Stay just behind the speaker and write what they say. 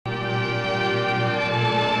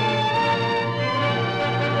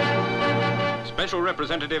Special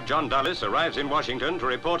Representative John Dulles arrives in Washington to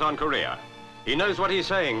report on Korea. He knows what he's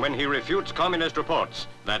saying when he refutes communist reports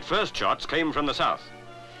that first shots came from the south.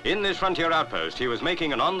 In this frontier outpost, he was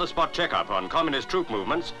making an on-the-spot checkup on communist troop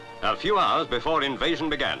movements a few hours before invasion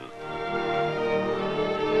began.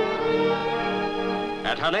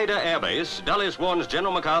 At Haneda Air Base, Dulles warns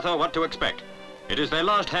General MacArthur what to expect. It is their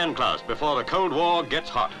last handclasp before the Cold War gets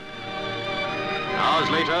hot. Hours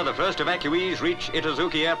later, the first evacuees reach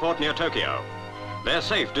Itazuki Airport near Tokyo. They're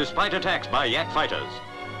safe despite attacks by Yak fighters.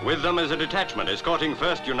 With them is a detachment escorting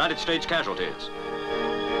first United States casualties.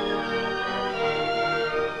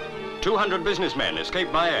 200 businessmen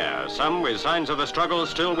escaped by air, some with signs of the struggle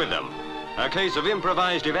still with them. A case of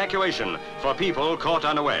improvised evacuation for people caught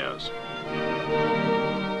unawares.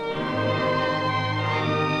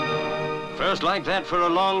 First like that for a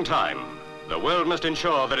long time. The world must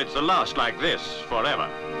ensure that it's the last like this forever.